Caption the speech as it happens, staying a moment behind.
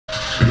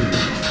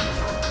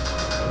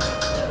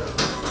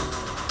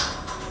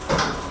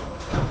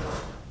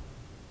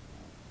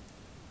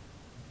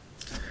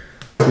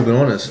Cool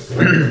bananas.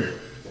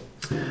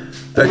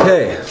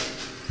 Okay.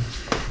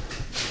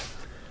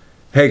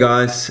 Hey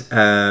guys,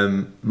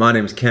 my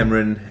name is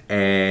Cameron,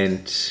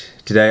 and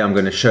today I'm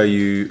going to show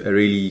you a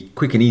really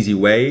quick and easy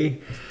way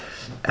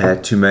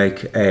to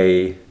make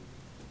a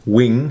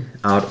wing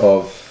out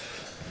of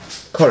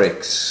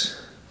Correx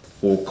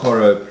or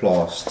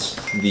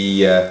Coroplast,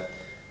 the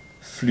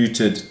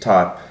fluted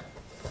type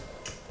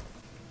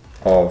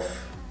of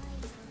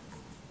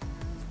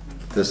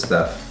this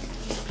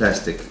stuff,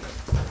 plastic.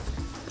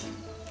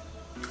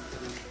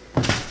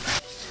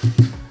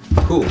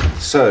 Cool.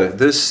 So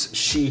this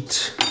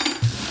sheet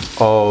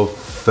of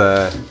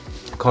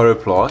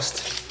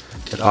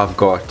Coroplast that I've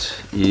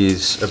got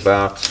is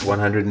about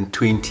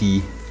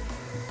 120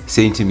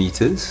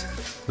 centimeters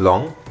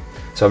long.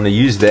 So I'm going to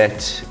use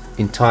that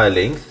entire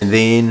length, and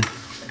then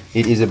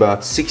it is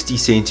about 60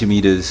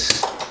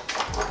 centimeters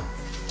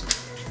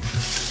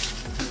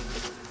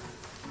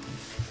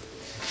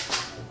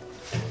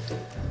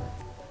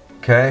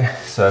okay,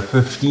 so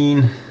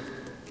 15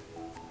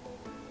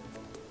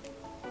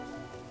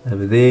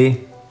 over there,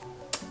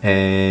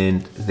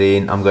 and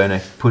then I'm going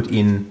to put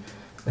in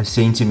a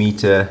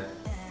centimeter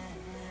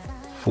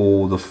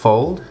for the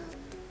fold,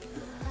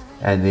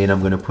 and then I'm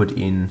going to put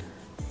in,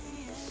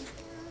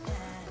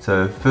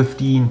 so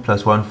 15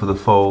 plus 1 for the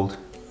fold,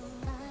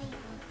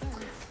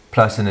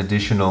 plus an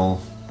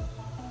additional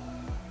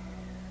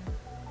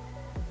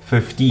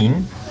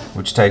 15,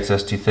 which takes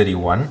us to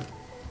 31,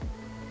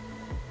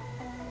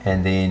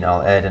 and then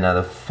I'll add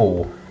another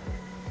 4.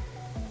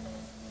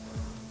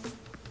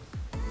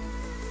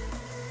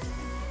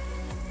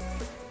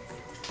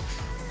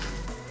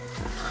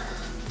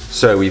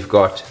 So we've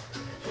got,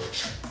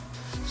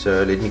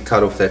 so let me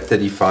cut off that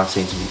 35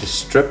 centimeter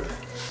strip.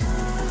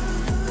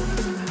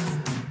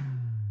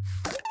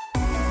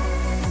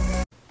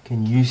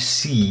 Can you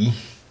see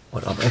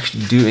what I'm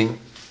actually doing?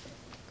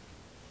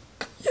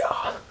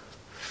 Yeah.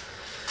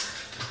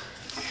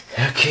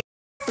 Okay.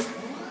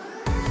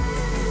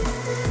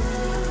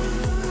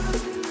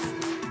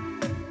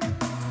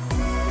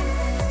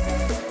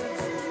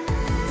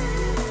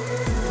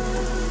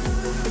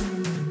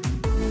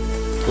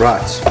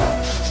 Right.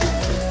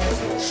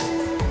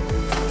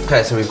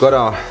 Okay, so we've got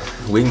our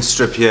wing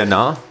strip here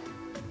now.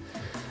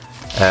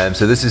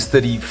 So this is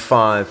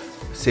 35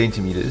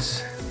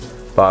 centimeters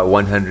by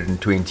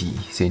 120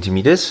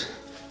 centimeters.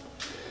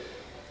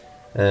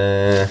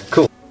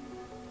 Cool.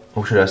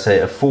 Or should I say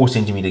a 4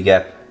 centimeter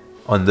gap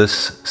on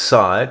this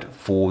side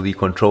for the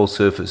control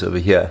surface over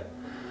here.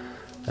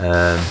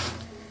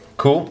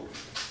 Cool.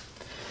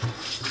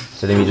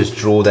 So let me just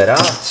draw that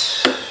out,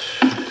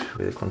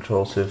 where the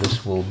control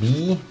surface will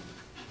be.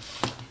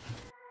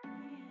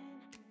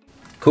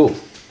 Cool,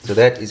 so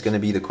that is going to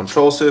be the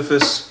control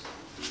surface,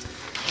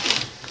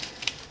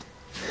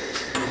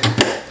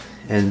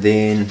 and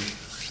then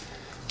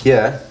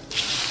here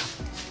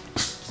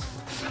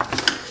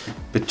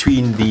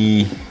between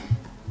the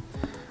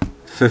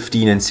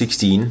 15 and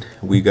 16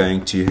 we're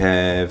going to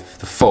have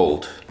the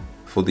fold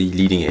for the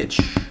leading edge.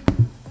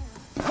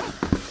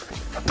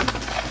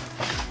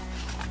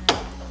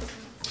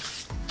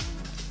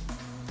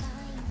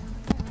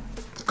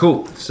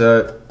 Cool,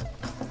 so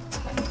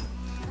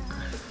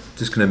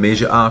just going to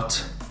measure out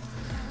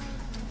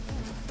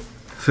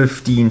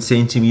 15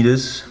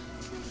 centimeters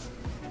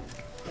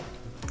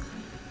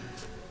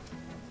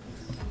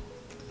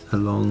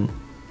along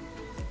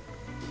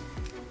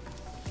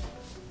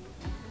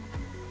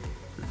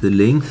the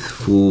length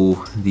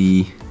for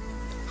the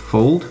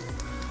fold.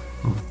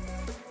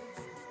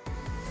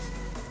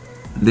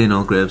 Then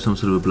I'll grab some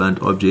sort of a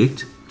blunt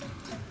object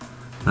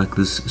like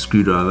this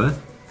screwdriver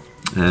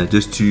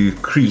just to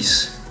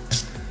crease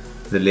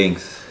the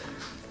length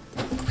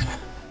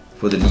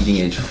for the leading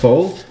edge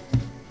fold.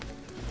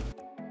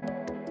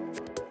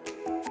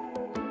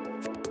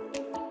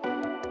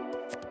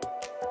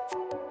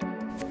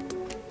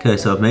 Okay,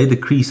 so I've made the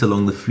crease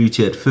along the flute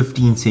here at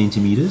 15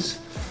 centimeters,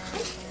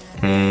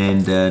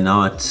 and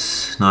now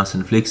it's nice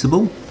and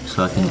flexible,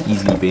 so I can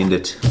easily bend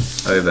it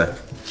over.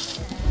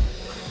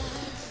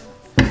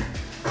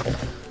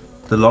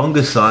 The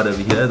longer side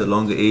over here, the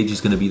longer edge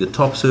is going to be the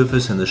top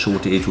surface, and the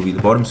shorter edge will be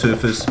the bottom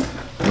surface.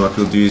 And what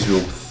we'll do is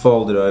we'll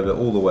fold it over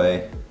all the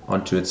way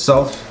onto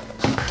itself.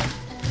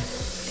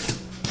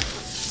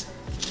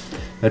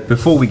 But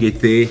before we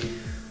get there,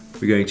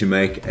 we're going to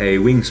make a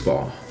wing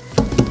spar.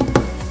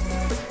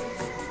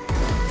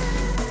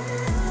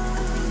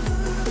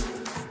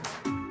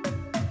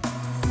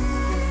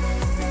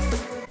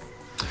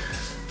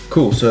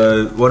 Cool,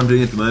 so what I'm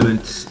doing at the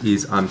moment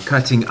is I'm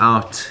cutting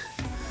out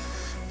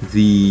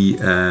the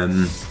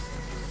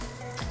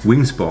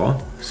wing spar.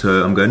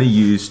 So I'm going to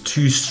use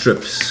 2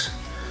 strips,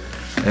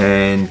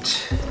 and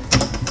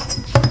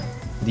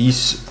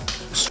these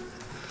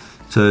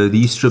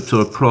strips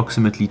are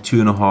approximately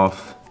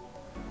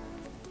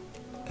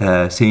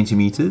 2.5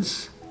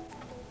 centimeters,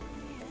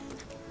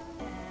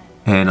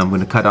 and I'm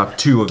going to cut out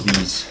 2 of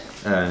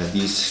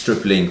these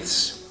strip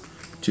lengths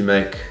to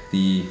make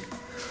the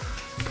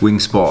wing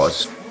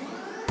spars.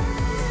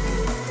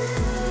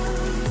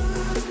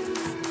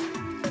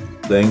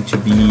 going to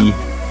be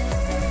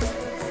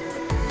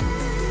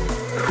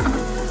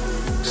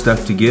stuck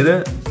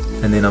together,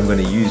 and then I'm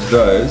going to use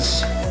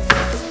those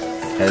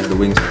as the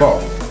wing spar.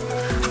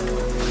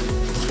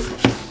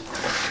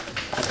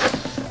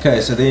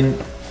 Okay, so then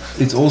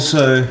it's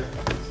also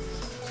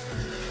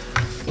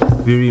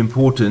very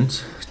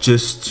important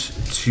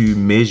just to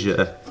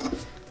measure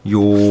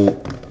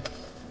your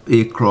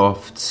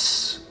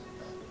aircraft's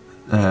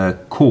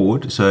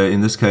chord. So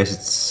in this case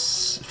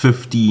it's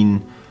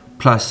 15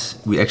 plus,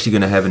 we're actually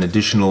going to have an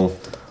additional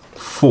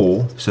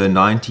 4, so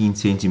 19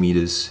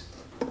 centimeters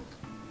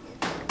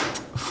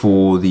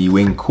for the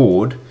wing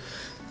chord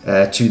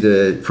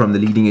from the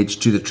leading edge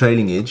to the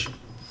trailing edge,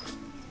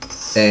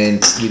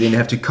 and we then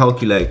have to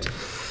calculate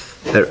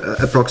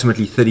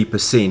approximately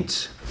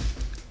 30%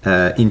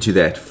 into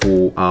that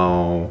for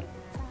our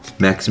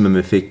maximum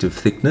effective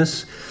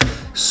thickness.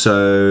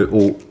 So,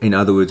 or in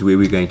other words, where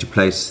we're going to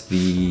place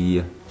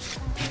the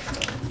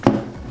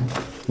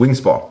wing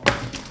spar.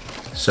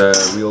 So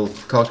we'll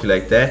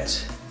calculate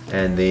that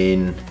and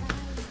then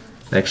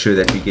make sure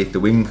that we get the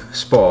wing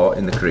spar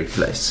in the correct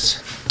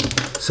place.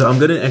 So I'm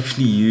going to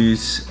actually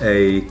use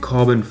a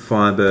carbon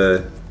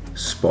fiber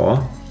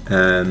spar.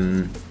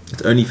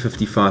 It's only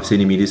 55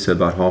 centimeters, so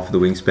about half of the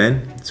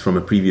wingspan. It's from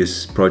a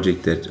previous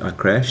project that I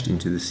crashed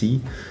into the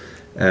sea.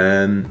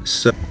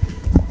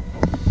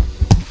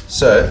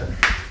 So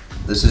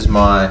this is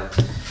my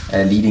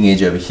leading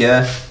edge over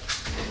here.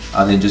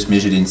 I then just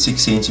measured in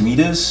 6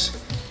 centimeters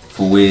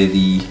for where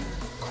the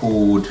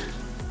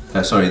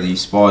the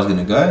spar is going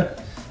to go,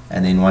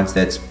 and then once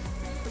that's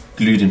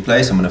glued in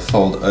place, I'm going to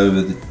fold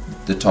over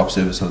the top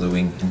surface of the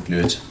wing and glue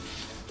it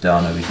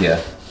down over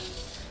here.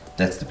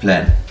 That's the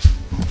plan.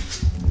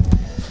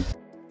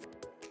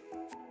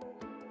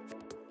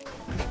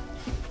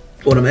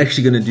 What I'm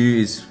actually going to do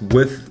is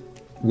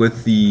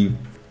with the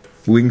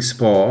wing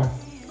spar,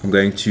 I'm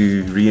going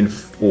to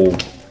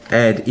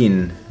add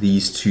in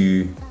these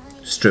 2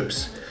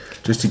 strips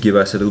just to give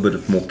us a little bit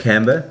of more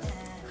camber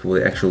for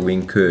the actual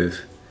wing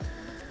curve.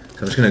 So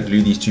I'm just going to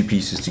glue these 2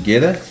 pieces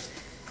together.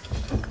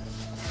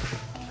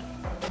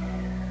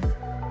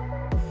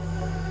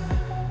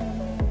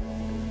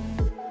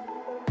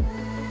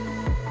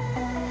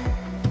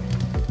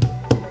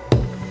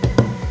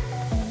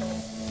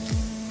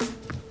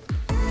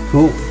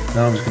 Cool,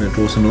 now I'm just going to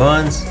draw some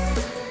lines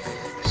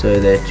so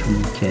that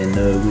we can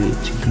know where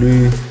to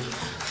glue.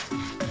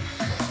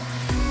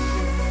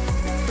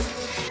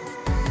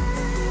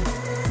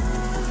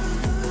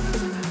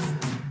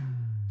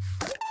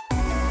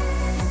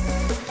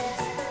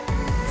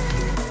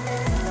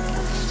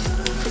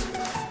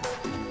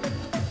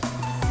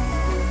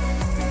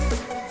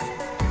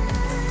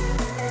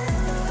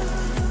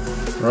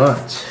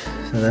 Right,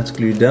 so that's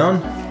glued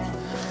down.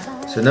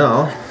 So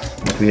now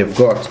what we have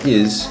got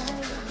is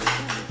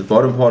the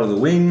bottom part of the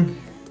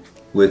wing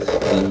with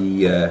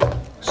the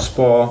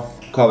spar,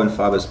 carbon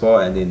fiber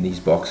spar, and then these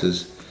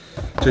boxes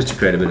just to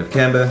create a bit of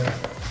camber.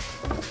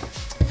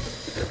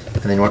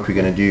 And then what we're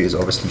going to do is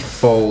obviously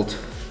fold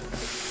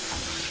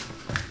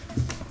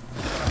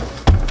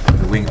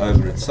the wing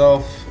over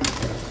itself.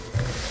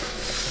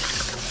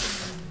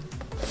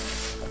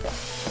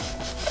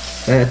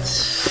 There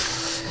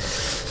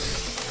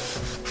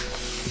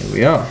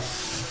we are.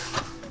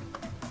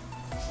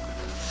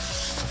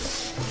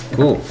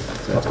 Cool.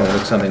 So it's going to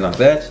look something like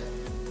that,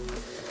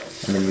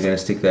 and then we're going to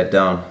stick that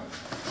down.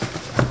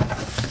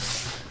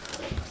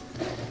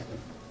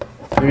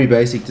 Very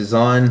basic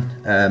design.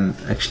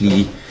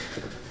 Actually,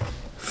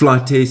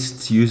 Flight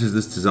Test uses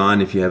this design.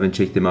 If you haven't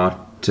checked them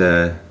out,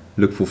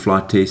 look for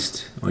Flight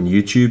Test on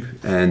YouTube,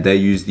 and they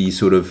use these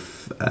sort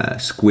of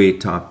square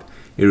type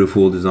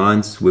aerofoil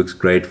designs. Works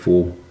great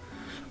for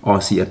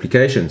RC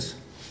applications.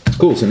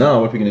 Cool. So now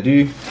what we're going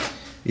to do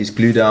is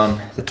glue down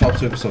the top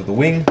surface of the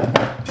wing.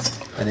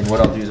 And then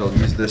what I'll do is I'll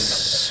use this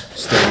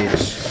stage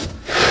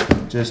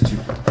just to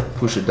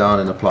push it down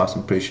and apply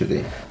some pressure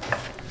there.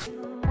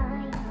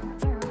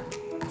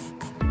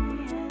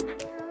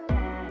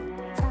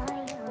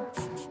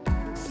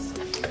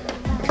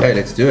 Okay,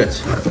 let's do it.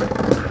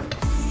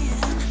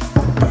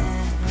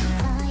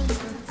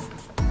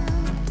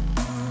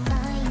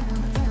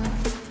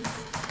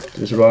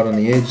 Just right on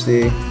the edge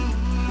there.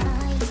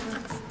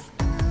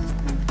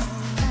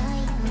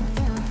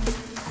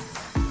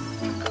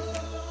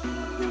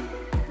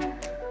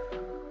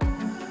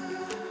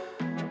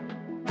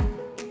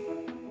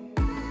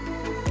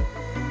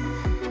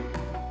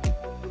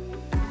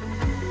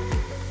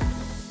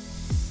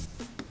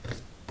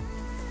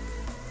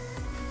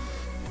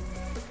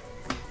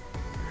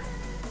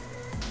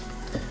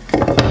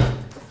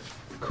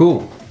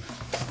 Cool.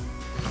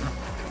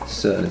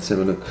 So let's have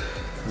a look.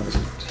 How does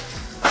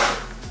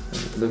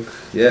it look?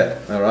 Yeah,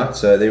 alright,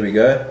 so there we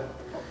go.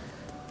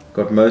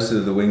 Got most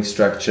of the wing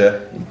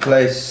structure in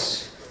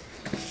place.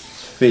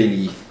 It's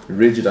fairly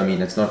rigid, I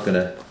mean it's not going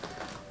to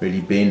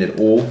really bend at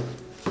all.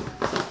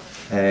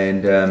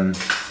 And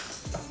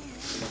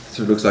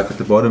so it looks like at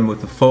the bottom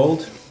with the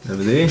fold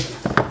over there.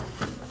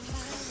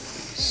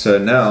 So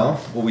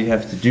now all we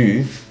have to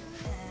do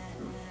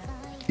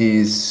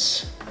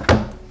is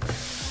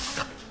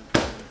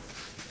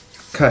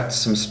cut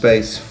some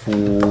space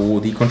for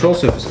the control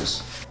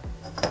surfaces.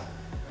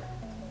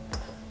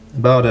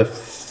 About a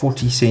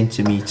 40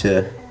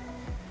 centimeter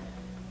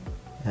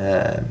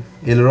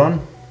aileron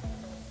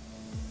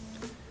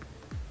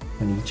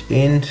on each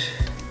end.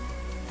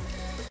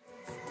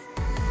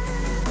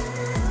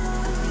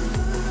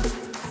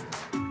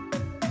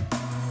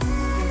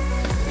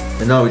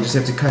 And now we just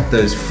have to cut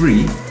those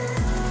free.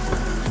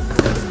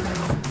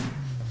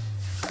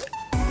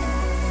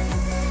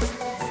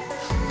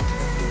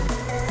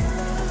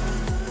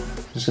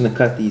 Just going to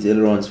cut these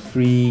ailerons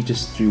free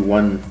just through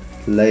one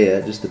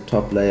layer, just the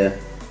top layer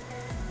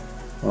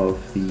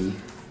of the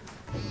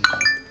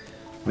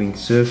wing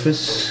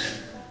surface,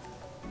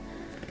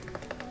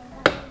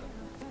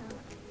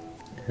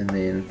 and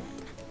then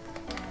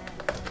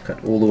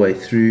cut all the way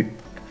through.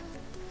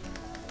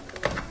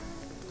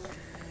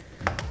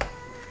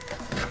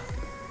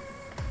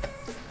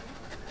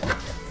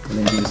 And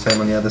then do the same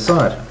on the other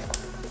side.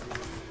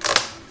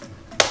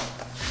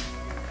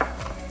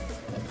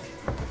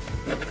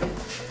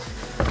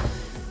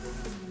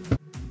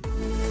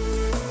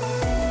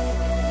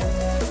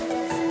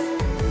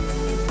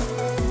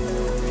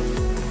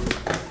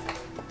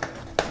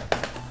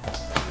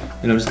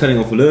 And I'm just cutting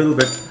off a little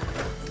bit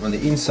on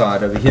the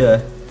inside over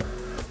here,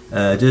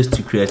 just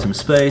to create some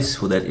space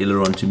for that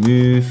aileron to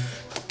move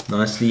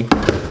nicely.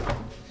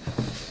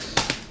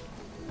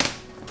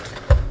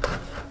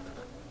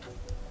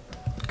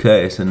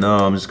 Okay, so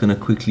now I'm just going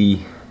to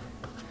quickly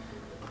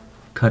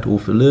cut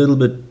off a little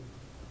bit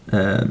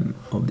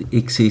of the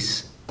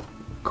excess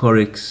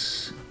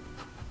Correx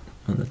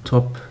on the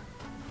top,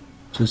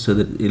 just so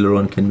that the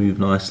aileron can move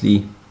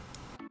nicely.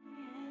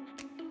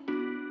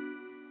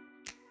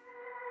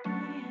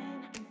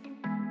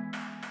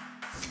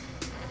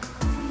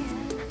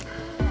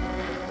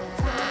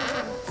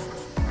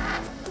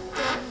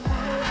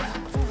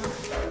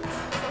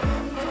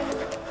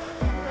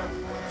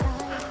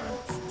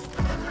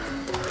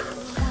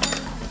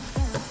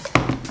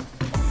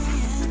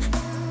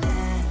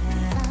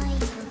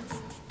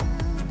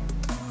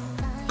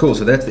 Cool,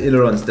 so that's the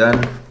ailerons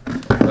done.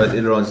 Both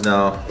ailerons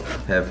now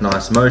have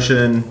nice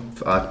motion.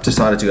 I've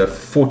decided to go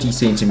 40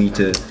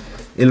 centimeter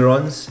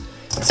ailerons,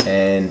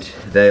 and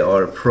they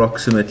are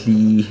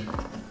approximately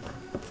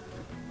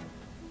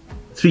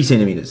 3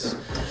 centimeters.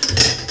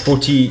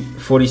 40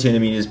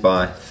 centimeters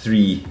by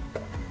 3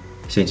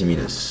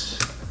 centimeters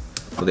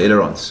for the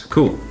ailerons.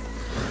 Cool.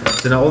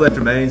 So now all that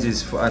remains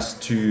is for us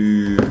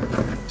to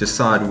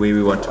decide where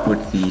we want to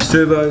put the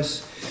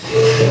servos.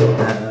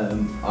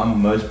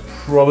 I'm most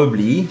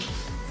probably, I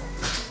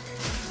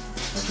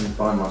can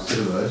find my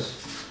servos,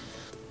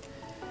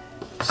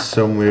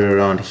 somewhere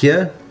around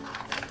here,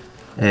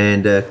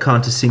 and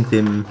countersink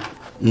them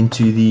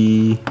into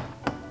the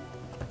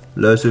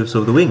lower surface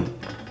of the wing.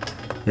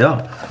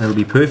 Yeah, that'll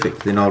be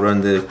perfect. Then I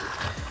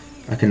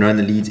can run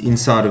the leads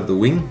inside of the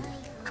wing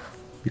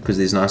because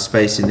there's nice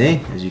space in there,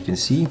 as you can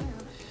see.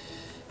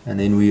 And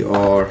then we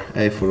are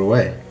A4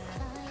 away.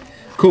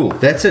 Cool,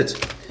 that's it.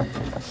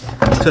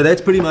 So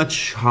that's pretty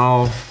much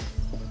how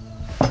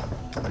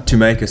to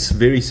make a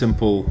very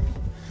simple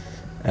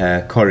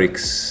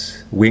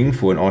Correx wing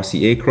for an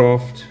RC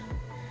aircraft.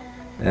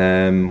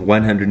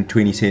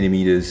 120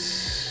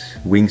 centimeters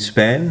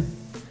wingspan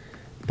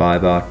by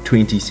about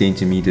 20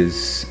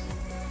 centimeters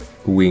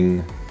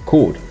wing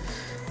chord.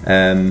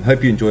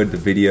 Hope you enjoyed the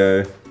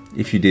video.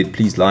 If you did,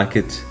 please like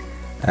it.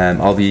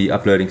 I'll be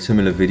uploading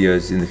similar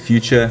videos in the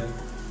future,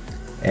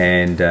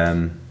 and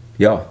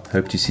yeah,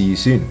 hope to see you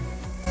soon.